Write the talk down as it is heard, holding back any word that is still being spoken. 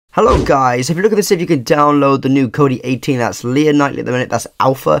Hello guys, if you look at this, if you can download the new Kodi 18, that's Leia nightly at the minute, that's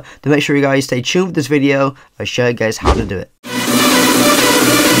alpha. Then make sure you guys stay tuned for this video. I'll show you guys how to do it.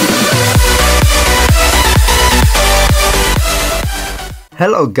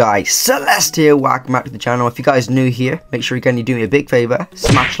 Hello guys, Celest here, welcome back to the channel. If you guys are new here, make sure you do me a big favor,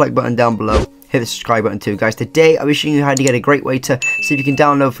 smash the like button down below, hit the subscribe button too guys. Today I'll be showing you how to get a great way to see if you can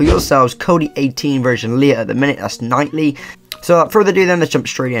download for yourselves Kodi 18 version Leia at the minute, that's nightly. So without further ado then, let's jump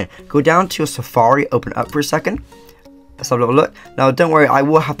straight in. Go down to your Safari, open it up for a second. Let's have a little look. Now don't worry, I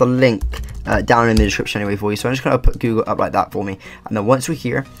will have the link down in the description anyway for you. So I'm just going to put Google up like that for me. And then once we're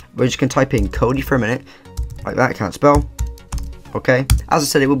here, we're just going to type in Kodi for a minute. Like that, I can't spell. Okay. As I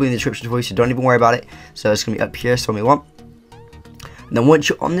said, it will be in the description for you, so don't even worry about it. So it's going to be up here, so we want. And then once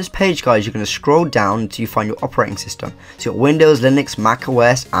you're on this page guys, you're going to scroll down until you find your operating system. So you got Windows, Linux, Mac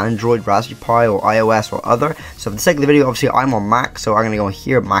OS, Android, Raspberry Pi or iOS or other. So for the sake of the video, obviously I'm on Mac, so I'm going to go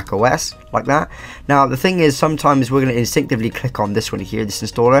here, Mac OS, like that. Now the thing is, sometimes we're going to instinctively click on this one here, this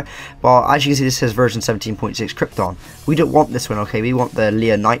installer. But as you can see, this says version 17.6 Krypton. We don't want this one, okay? We want the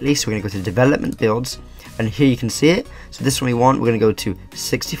Leia Nightly, so we're going to go to Development Builds. And here you can see it. So this one we want, we're going to go to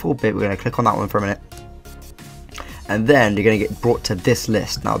 64-bit. We're going to click on that one for a minute. And then you're going to get brought to this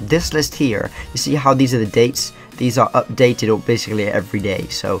list. Now this list here, you see how these are the dates? These are updated basically every day.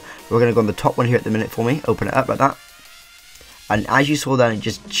 So we're going to go on the top one here at the minute for me. Open it up like that. And as you saw then, it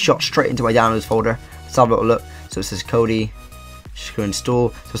just shot straight into my downloads folder. Let's have a little look. So it says Kodi. Just go install.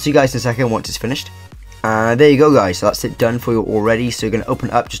 So I'll see you guys in a second once it's finished. There you go guys, so that's it done for you already. So you're going to open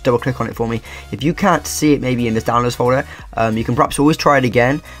it up, just double click on it for me. If you can't see it maybe in this downloads folder, you can perhaps always try it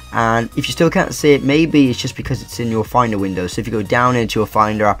again. And if you still can't see it, maybe it's just because it's in your Finder window. So if you go down into your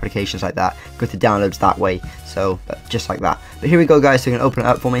Finder applications like that, go to downloads that way. So just like that. But here we go guys, so you're going to open it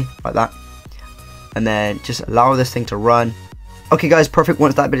up for me like that. And then just allow this thing to run. Okay guys, perfect.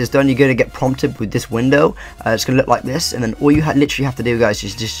 Once that bit is done, you're going to get prompted with this window. It's going to look like this, and then all you literally have to do guys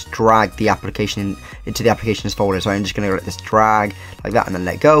is just drag the application into the applications folder. So I'm just going to let this drag like that and then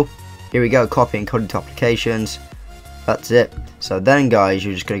let go. Here we go, copy and code into applications. That's it. So then guys,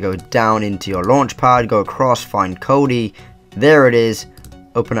 you're just going to go down into your launch pad, go across, find Kodi. There it is.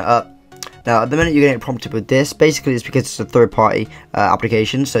 Open it up. Now at the minute you're going to get prompted with this. Basically it's because it's a third party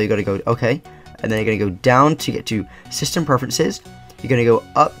application, so you got to go okay. And then you're going to go down to get to System Preferences. You're going to go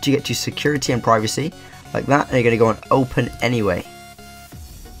up to get to Security and Privacy, like that. And you're going to go on Open Anyway.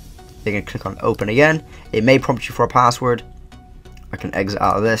 You're going to click on Open again. It may prompt you for a password. I can exit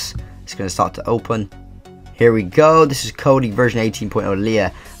out of this. It's going to start to open. Here we go. This is Kodi version 18.0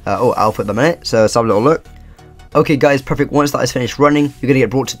 Leia. Alpha at the minute. So let's have a little look. Okay guys, perfect. Once that is finished running, you're going to get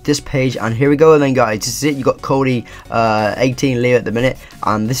brought to this page, and here we go then guys. This is it. You got Kodi 18 Leia at the minute,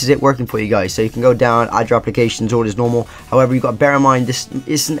 and this is it working for you guys. So you can go down, add your applications all as normal. However, you've got to bear in mind this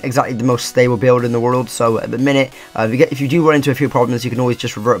isn't exactly the most stable build in the world. So at the minute, if you do run into a few problems, you can always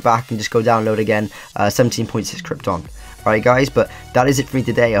just revert back and just go download again 17.6 Krypton. Alright guys, but that is it for me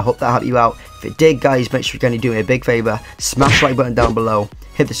today. I hope that helped you out. If it did guys, make sure you do me a big favor, smash the like button down below,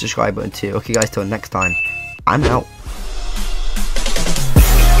 hit the subscribe button too. Okay guys, till next time, I'm out.